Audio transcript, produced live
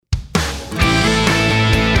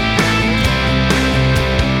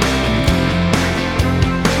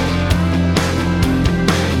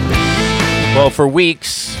Well, for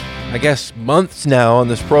weeks, I guess months now on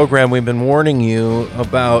this program, we've been warning you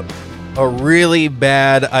about a really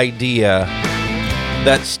bad idea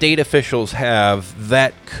that state officials have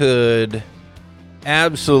that could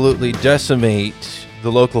absolutely decimate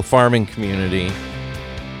the local farming community.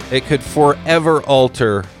 It could forever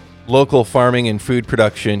alter local farming and food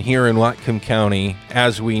production here in Whatcom County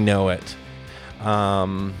as we know it.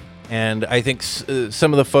 And I think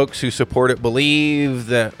some of the folks who support it believe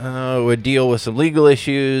that it would deal with some legal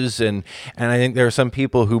issues. And I think there are some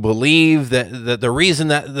people who believe that the reason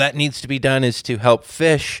that needs to be done is to help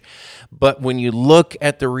fish. But when you look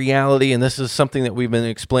at the reality, and this is something that we've been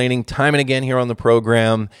explaining time and again here on the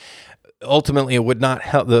program, ultimately it would not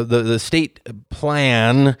help. The state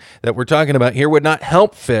plan that we're talking about here would not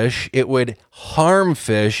help fish. It would harm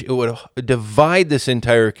fish. It would divide this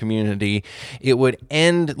entire community. It would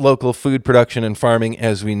end local food production and farming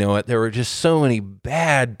as we know it. There were just so many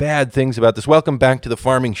bad things about this. Welcome back to the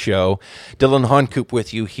Farming Show. Dylan Honcoop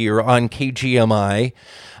with you here on KGMI.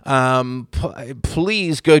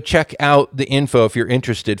 Please go check out the info if you're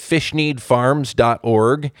interested.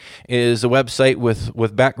 Fishneedfarms.org is a website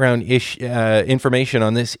with background information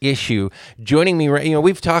on this issue. Joining me,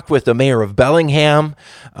 we've talked with the mayor of Bellingham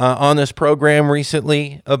on this program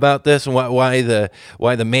recently about this and why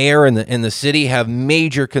the mayor and the city have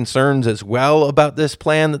major concerns as well about this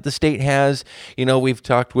plan that the state has. We've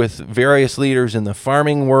talked with various leaders in the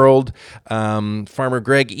farming world. Farmer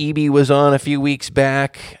Greg Eby was on a few weeks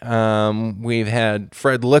back. We've had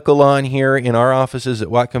Fred Lickle on here in our offices at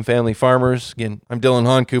Whatcom Family Farmers. Again, I'm Dylan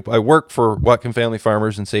Honcoop. I work for Whatcom Family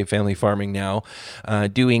Farmers and Save Family Farming now,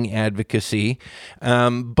 doing advocacy.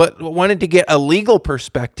 But wanted to get a legal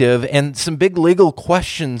perspective and some big legal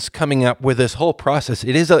questions coming up with this whole process.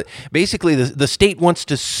 It is basically the state wants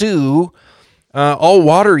to sue all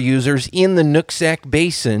water users in the Nooksack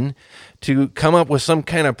Basin to come up with some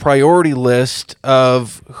kind of priority list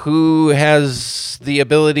of who has the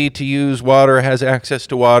ability to use water, has access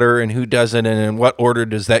to water, and who doesn't, and in what order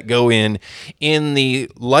does that go in the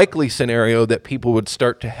likely scenario that people would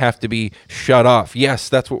start to have to be shut off. Yes,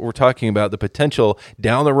 that's what we're talking about, the potential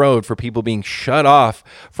down the road for people being shut off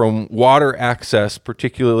from water access,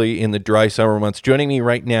 particularly in the dry summer months. Joining me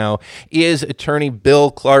right now is attorney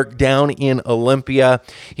Bill Clark down in Olympia.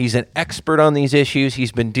 He's an expert on these issues.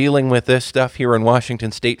 He's been dealing with this stuff here in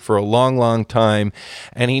Washington State for a long time,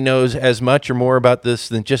 and he knows as much or more about this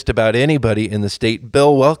than just about anybody in the state.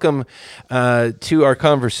 Bill, welcome to our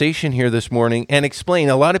conversation here this morning, and explain.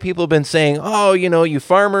 A lot of people have been saying, you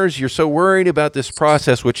farmers, you're so worried about this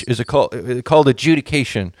process, which is called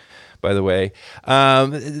adjudication, by the way.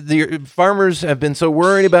 The farmers have been so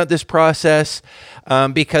worried about this process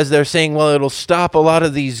because they're saying, well, it'll stop a lot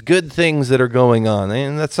of these good things that are going on.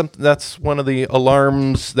 And that's one of the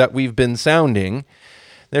alarms that we've been sounding.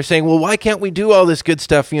 They're saying, well, why can't we do all this good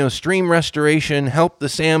stuff, stream restoration, help the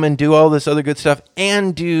salmon, do all this other good stuff,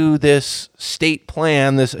 and do this state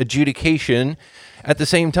plan, this adjudication at the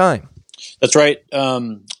same time? That's right.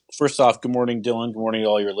 First off, good morning, Dylan. Good morning to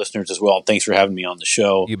all your listeners as well. Thanks for having me on the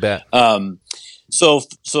show. You bet. So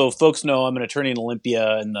folks know I'm an attorney in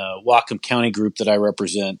Olympia, and the Whatcom County group that I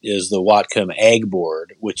represent is the Whatcom Ag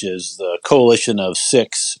Board, which is the coalition of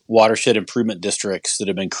 6 watershed improvement districts that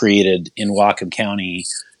have been created in Whatcom County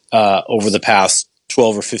over the past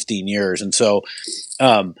 12 or 15 years. And so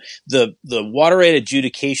the water rate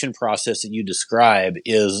adjudication process that you describe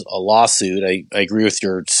is a lawsuit. I agree with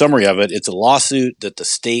your summary of it. It's a lawsuit that the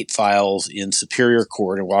state files in Superior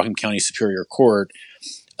Court, in Whatcom County Superior Court,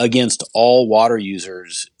 against all water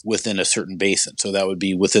users within a certain basin. So that would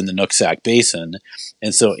be within the Nooksack Basin.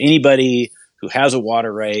 And so anybody who has a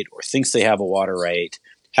water right or thinks they have a water right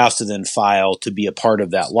has to then file to be a part of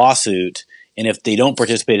that lawsuit. And if they don't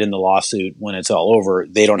participate in the lawsuit when it's all over,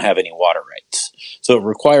 they don't have any water rights. So it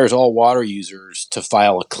requires all water users to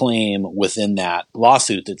file a claim within that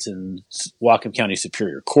lawsuit that's in Whatcom County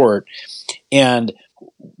Superior Court. And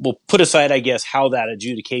we'll put aside, I guess, how that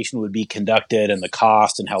adjudication would be conducted and the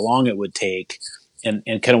cost and how long it would take and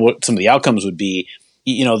kind of what some of the outcomes would be.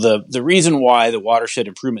 The reason why the watershed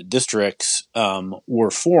improvement districts were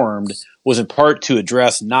formed was in part to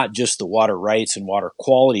address not just the water rights and water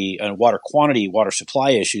quality and water quantity, water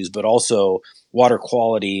supply issues, but also water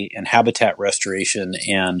quality and habitat restoration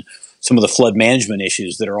and some of the flood management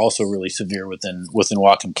issues that are also really severe within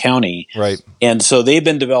Whatcom County. Right. And so they've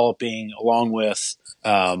been developing, along with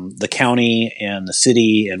the county and the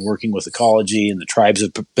city and working with ecology, and the tribes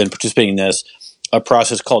have been participating in this, a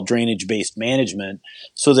process called drainage-based management,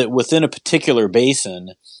 so that within a particular basin,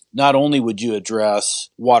 not only would you address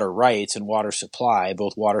water rights and water supply,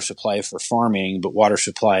 both water supply for farming, but water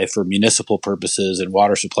supply for municipal purposes and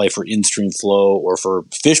water supply for in-stream flow or for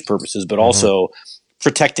fish purposes, but also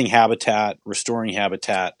protecting habitat, restoring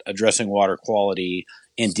habitat, addressing water quality,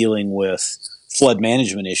 and dealing with flood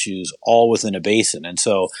management issues all within a basin. And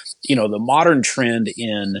so, the modern trend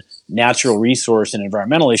in natural resource and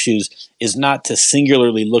environmental issues is not to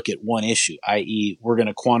singularly look at one issue, i.e., we're going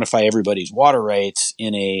to quantify everybody's water rights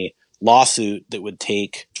in a lawsuit that would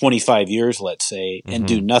take 25 years, let's say, and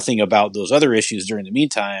do nothing about those other issues during the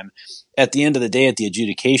meantime. At the end of the day, at the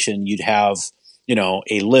adjudication, you'd have,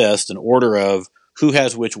 a list, an order of who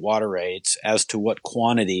has which water rights, as to what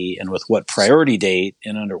quantity and with what priority date.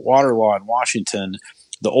 And under water law in Washington,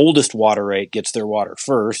 the oldest water right gets their water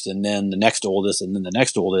first, and then the next oldest, and then the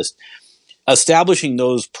next oldest. Establishing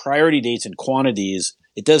those priority dates and quantities,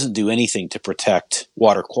 it doesn't do anything to protect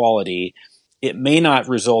water quality. It may not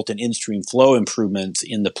result in in-stream flow improvements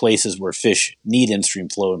in the places where fish need in-stream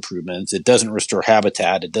flow improvements. It doesn't restore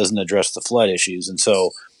habitat. It doesn't address the flood issues. And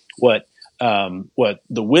so what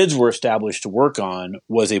the WIDs were established to work on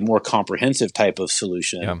was a more comprehensive type of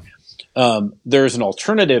solution. Yeah. There's an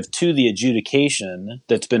alternative to the adjudication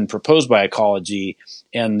that's been proposed by Ecology,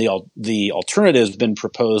 and the alternative has been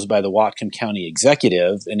proposed by the Whatcom County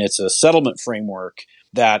Executive, and it's a settlement framework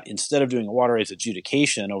that instead of doing a water rights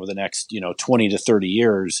adjudication over the next 20 to 30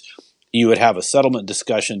 years, you would have a settlement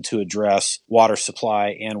discussion to address water supply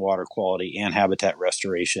and water quality and habitat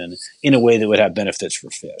restoration in a way that would have benefits for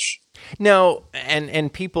fish. Now,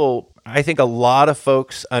 and people, I think a lot of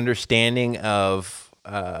folks' understanding of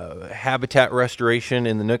habitat restoration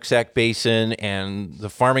in the Nooksack Basin and the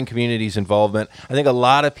farming community's involvement, I think a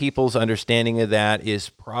lot of people's understanding of that is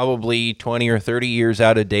probably 20 or 30 years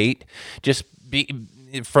out of date.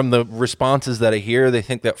 From the responses that I hear, they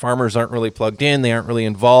think that farmers aren't really plugged in, they aren't really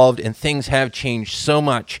involved, and things have changed so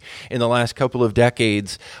much in the last couple of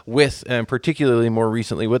decades with, and particularly more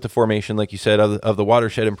recently with the formation, like you said, of the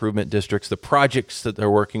watershed improvement districts, the projects that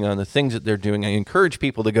they're working on, the things that they're doing. I encourage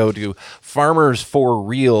people to go to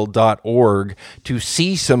farmersforreal.org to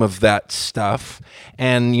see some of that stuff.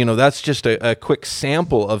 And, that's just a quick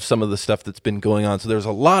sample of some of the stuff that's been going on. So there's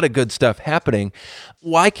a lot of good stuff happening.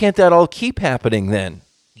 Why can't that all keep happening then,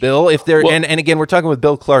 Bill? If there and again, we're talking with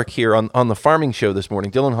Bill Clark here on the Farming Show this morning.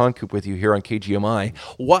 Dylan Honcoop with you here on KGMI.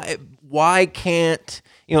 Why can't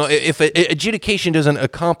if adjudication doesn't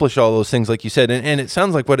accomplish all those things like you said, and it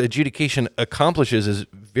sounds like what adjudication accomplishes is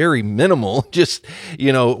very minimal. Just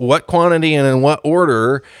what quantity and in what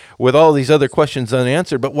order, with all these other questions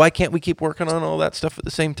unanswered. But why can't we keep working on all that stuff at the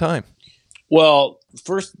same time? Well,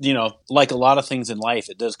 first, like a lot of things in life,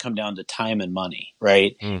 it does come down to time and money,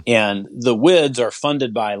 right? And the WIDs are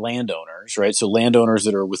funded by landowners, right? So landowners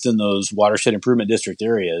that are within those watershed improvement district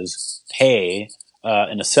areas pay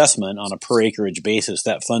an assessment on a per acreage basis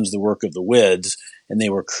that funds the work of the WIDs. And they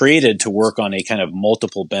were created to work on a kind of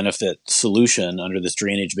multiple benefit solution under this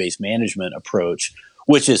drainage-based management approach,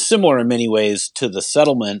 which is similar in many ways to the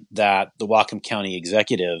settlement that the Whatcom County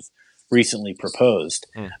Executive recently proposed.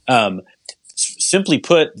 Simply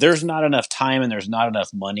put, there's not enough time and there's not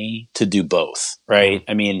enough money to do both, right?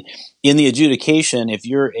 I mean, in the adjudication,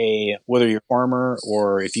 whether you're a farmer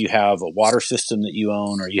or if you have a water system that you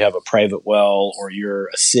own or you have a private well or you're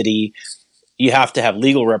a city, you have to have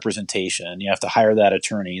legal representation. You have to hire that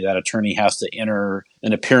attorney. That attorney has to enter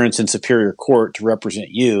an appearance in Superior Court to represent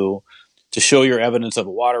you, to show your evidence of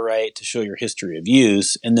a water right, to show your history of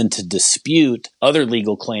use, and then to dispute other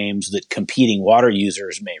legal claims that competing water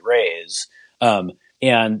users may raise.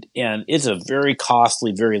 And it's a very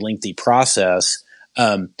costly, very lengthy process.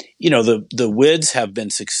 The WIDs have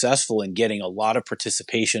been successful in getting a lot of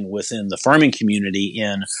participation within the farming community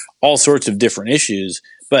in all sorts of different issues,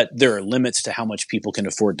 but there are limits to how much people can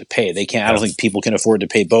afford to pay. I don't think people can afford to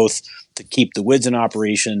pay both to keep the WIDs in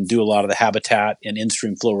operation, do a lot of the habitat and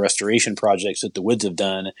in-stream flow restoration projects that the WIDs have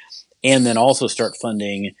done, and then also start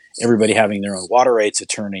funding everybody having their own water rights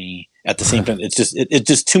attorney at the same time. It's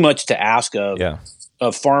just too much to ask of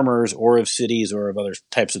farmers or of cities or of other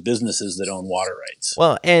types of businesses that own water rights.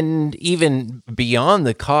 Well, and even beyond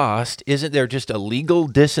the cost, isn't there just a legal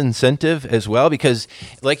disincentive as well? Because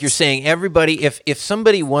like you're saying, everybody, if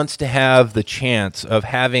somebody wants to have the chance of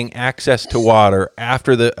having access to water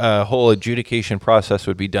after the whole adjudication process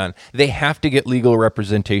would be done, they have to get legal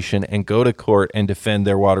representation and go to court and defend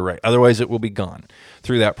their water right. Otherwise, it will be gone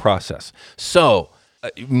through that process. So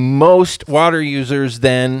most water users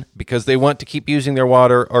then, because they want to keep using their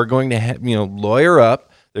water, are going to lawyer up.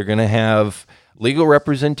 They're going to have legal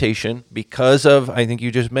representation because of, I think you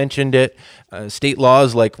just mentioned it, state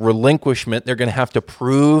laws like relinquishment. They're going to have to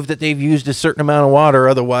prove that they've used a certain amount of water.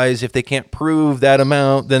 Otherwise, if they can't prove that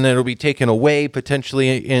amount, then it'll be taken away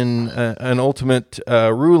potentially in an ultimate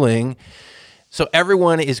ruling. So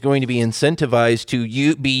everyone is going to be incentivized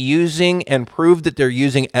to be using and prove that they're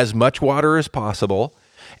using as much water as possible.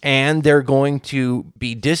 And they're going to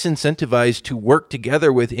be disincentivized to work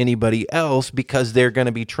together with anybody else because they're going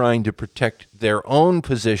to be trying to protect their own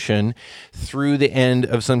position through the end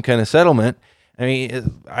of some kind of settlement. I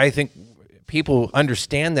mean, I think people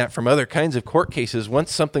understand that from other kinds of court cases.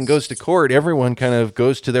 Once something goes to court, everyone kind of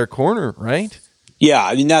goes to their corner, right? Yeah,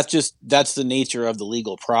 I mean, that's the nature of the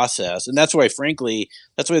legal process. And that's why, frankly,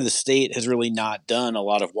 the state has really not done a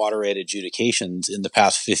lot of water right adjudications in the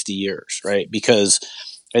past 50 years, right? Because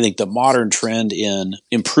I think the modern trend in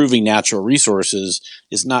improving natural resources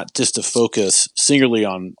is not just to focus singularly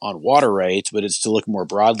on water rights, but it's to look more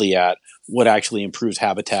broadly at what actually improves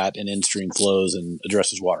habitat and in-stream flows and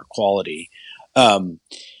addresses water quality.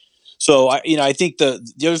 So I think the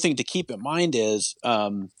other thing to keep in mind is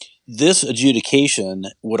this adjudication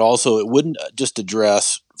it wouldn't just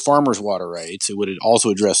address farmers' water rights. It would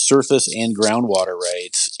also address surface and groundwater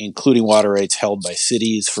rights, including water rights held by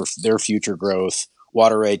cities for their future growth,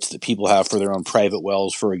 water rights that people have for their own private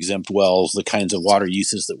wells, for exempt wells, the kinds of water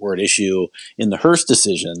uses that were at issue in the Hearst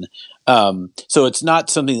decision. So it's not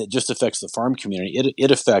something that just affects the farm community.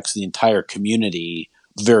 It affects the entire community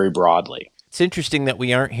very broadly. It's interesting that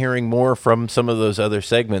we aren't hearing more from some of those other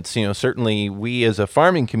segments. You know, certainly we as a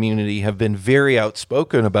farming community have been very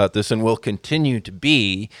outspoken about this and will continue to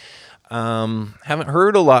be. Haven't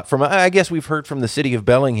heard a lot from, I guess we've heard from the city of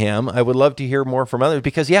Bellingham. I would love to hear more from others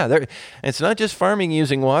because, it's not just farming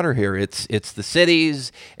using water here. It's the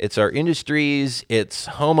cities, it's our industries, it's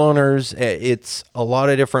homeowners, it's a lot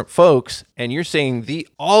of different folks. And you're saying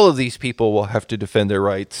all of these people will have to defend their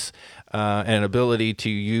rights and ability to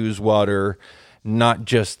use water, not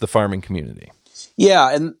just the farming community.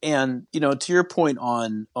 Yeah, and to your point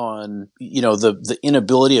on the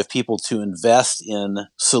inability of people to invest in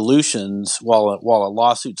solutions while a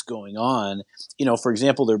lawsuit's going on. For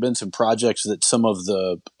example, there have been some projects that some of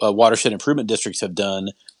the watershed improvement districts have done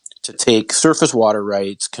to take surface water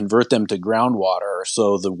rights, convert them to groundwater.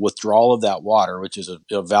 So the withdrawal of that water, which is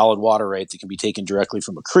a valid water right that can be taken directly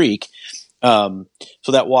from a creek.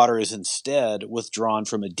 So that water is instead withdrawn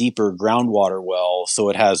from a deeper groundwater well, so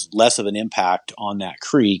it has less of an impact on that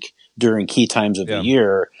creek during key times of the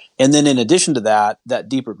year. And then in addition to that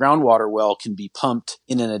deeper groundwater well can be pumped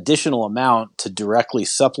in an additional amount to directly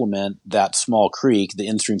supplement that small creek, the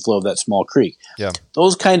in-stream flow of that small creek. Yeah.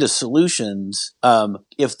 Those kind of solutions,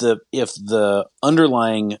 if the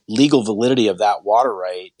underlying legal validity of that water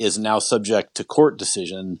right is now subject to court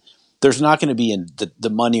decision, there's not going to be the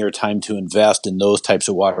money or time to invest in those types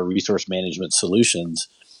of water resource management solutions.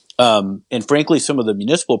 And frankly, some of the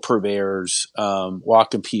municipal purveyors,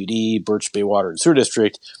 Whatcom PUD, Birch Bay Water and Sewer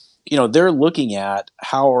District, they're looking at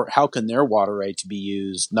how can their water rights be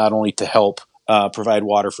used not only to help provide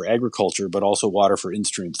water for agriculture, but also water for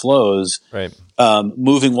in-stream flows, right?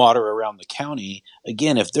 Moving water around the county.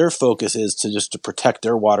 Again, if their focus is to protect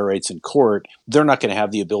their water rights in court, they're not going to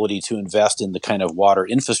have the ability to invest in the kind of water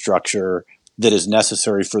infrastructure that is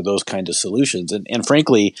necessary for those kind of solutions. And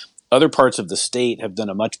frankly, other parts of the state have done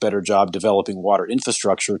a much better job developing water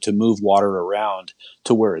infrastructure to move water around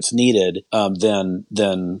to where it's needed than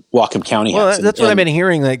Whatcom County has. Well, that's what I've been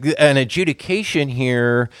hearing. Like an adjudication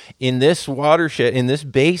here in this watershed, in this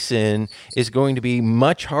basin, is going to be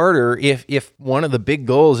much harder if one of the big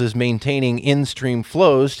goals is maintaining in-stream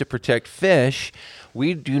flows to protect fish.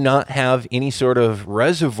 We do not have any sort of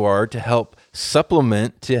reservoir to help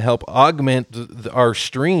supplement, to help augment our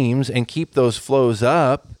streams and keep those flows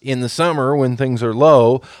up in the summer when things are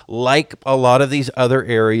low, like a lot of these other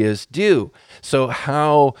areas do. So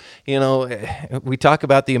how, we talk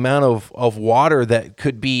about the amount of water that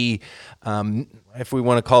could be, if we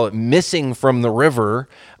want to call it, missing from the river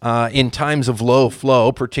in times of low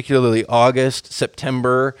flow, particularly August,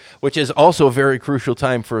 September, which is also a very crucial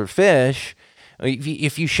time for fish.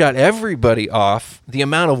 If you shut everybody off, the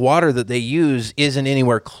amount of water that they use isn't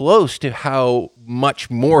anywhere close to how much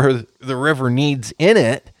more the river needs in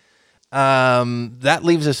it. That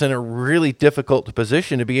leaves us in a really difficult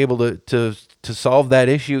position to be able to solve that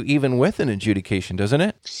issue, even with an adjudication, doesn't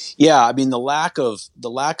it? Yeah, I mean the lack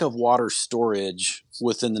of water storage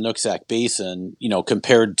within the Nooksack Basin,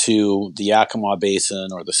 compared to the Yakima Basin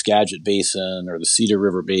or the Skagit Basin or the Cedar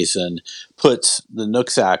River Basin, puts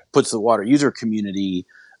the water user community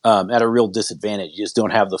at a real disadvantage. You just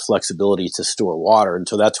don't have the flexibility to store water. And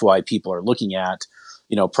so that's why people are looking at,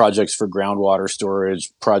 projects for groundwater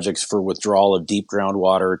storage, projects for withdrawal of deep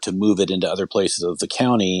groundwater to move it into other places of the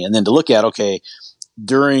county. And then to look at, okay,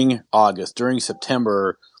 during August, during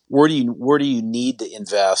September, where do you need to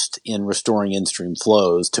invest in restoring in-stream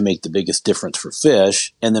flows to make the biggest difference for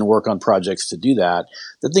fish, and then work on projects to do that?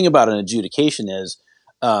 The thing about an adjudication is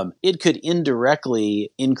it could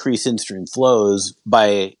indirectly increase in-stream flows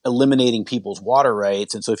by eliminating people's water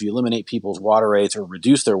rights. And so if you eliminate people's water rights or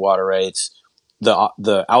reduce their water rights,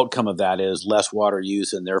 the outcome of that is less water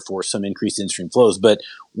use and therefore some increased in-stream flows. But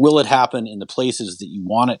will it happen in the places that you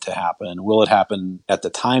want it to happen? Will it happen at the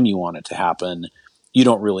time you want it to happen? You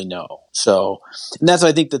don't really know. So, and that's,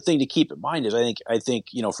 I think, the thing to keep in mind is I think,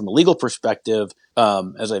 from a legal perspective,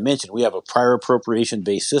 as I mentioned, we have a prior appropriation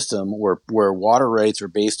based system where water rights are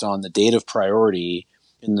based on the date of priority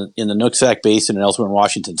in the Nooksack Basin and elsewhere in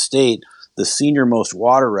Washington State. The senior most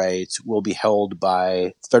water rights will be held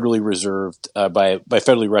by federally reserved, by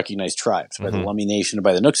federally recognized tribes, by the Lummi Nation and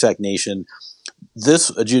by the Nooksack Nation. This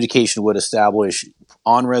adjudication would establish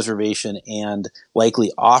on-reservation and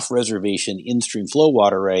likely off-reservation in-stream flow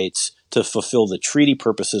water rights to fulfill the treaty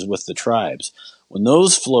purposes with the tribes. When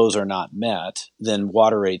those flows are not met, then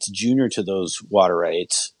water rights junior to those water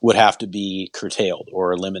rights would have to be curtailed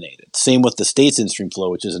or eliminated. Same with the state's in-stream flow,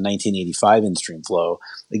 which is a 1985 in-stream flow.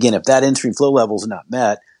 Again, if that in-stream flow level is not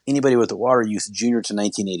met, anybody with the water use junior to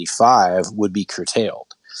 1985 would be curtailed.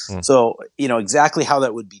 So, exactly how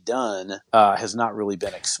that would be done has not really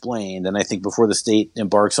been explained. And I think before the state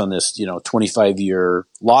embarks on this, 25-year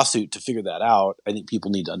lawsuit to figure that out, I think people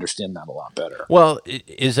need to understand that a lot better. Well,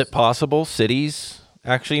 is it possible cities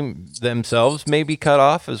actually themselves may be cut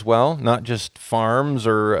off as well, not just farms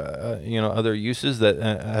or, other uses, that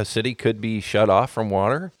a city could be shut off from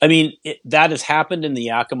water? I mean, that has happened in the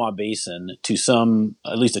Yakima Basin to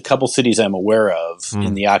at least a couple cities I'm aware of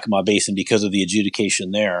in the Yakima Basin because of the adjudication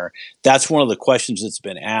there. That's one of the questions that's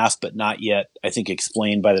been asked, but not yet, I think,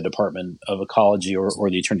 explained by the Department of Ecology or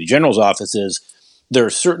the Attorney General's office is there are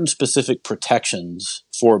certain specific protections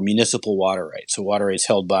for municipal water rights. So water rights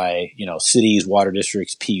held by, cities, water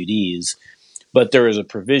districts, PUDs. But there is a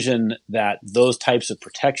provision that those types of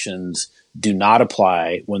protections do not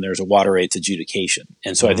apply when there's a water rights adjudication.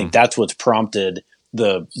 And so I think that's what's prompted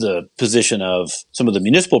the position of some of the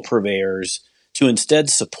municipal purveyors to instead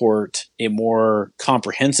support a more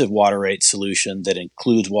comprehensive water rights solution that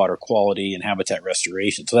includes water quality and habitat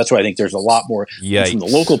restoration. So that's why I think there's a lot more, from the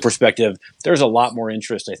local perspective, there's a lot more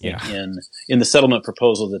interest, I think, in the settlement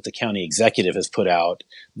proposal that the county executive has put out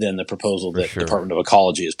than the proposal that the Department of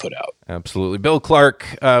Ecology has put out. Absolutely. Bill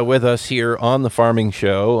Clark with us here on The Farming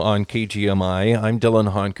Show on KGMI. I'm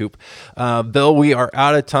Dylan Honcoop. Bill, we are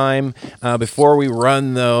out of time. Before we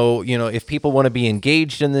run, though, if people want to be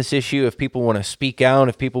engaged in this issue, if people want to speak out,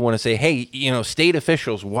 if people want to say, hey, state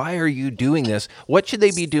officials, why are you doing this? What should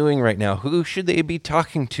they be doing right now? Who should they be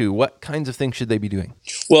talking to? What kinds of things should they be doing?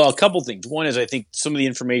 Well, a couple things. One is I think some of the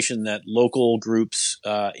information that local groups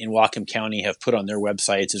in Whatcom County have put on their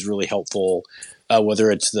websites is really helpful,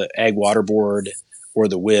 whether it's the Ag Water Board or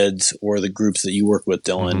the WIDS or the groups that you work with,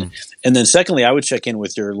 Dylan. And then secondly, I would check in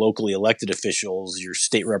with your locally elected officials, your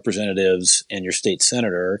state representatives, and your state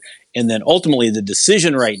senator. And then ultimately the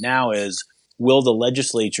decision right now is, will the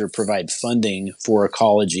legislature provide funding for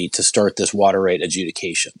ecology to start this water right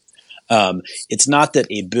adjudication? It's not that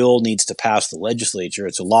a bill needs to pass the legislature.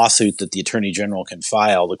 It's a lawsuit that the Attorney General can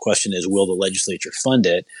file. The question is, will the legislature fund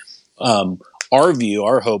it?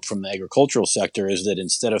 Our hope from the agricultural sector is that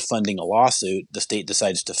instead of funding a lawsuit, the state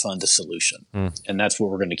decides to fund a solution. And that's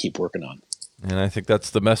what we're going to keep working on. And I think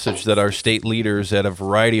that's the message that our state leaders at a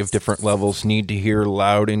variety of different levels need to hear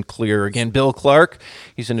loud and clear. Again, Bill Clark,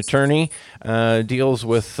 he's an attorney, deals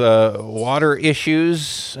with water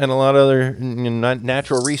issues and a lot of other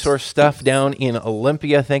natural resource stuff down in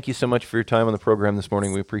Olympia. Thank you so much for your time on the program this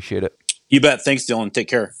morning. We appreciate it. You bet. Thanks, Dylan. Take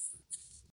care.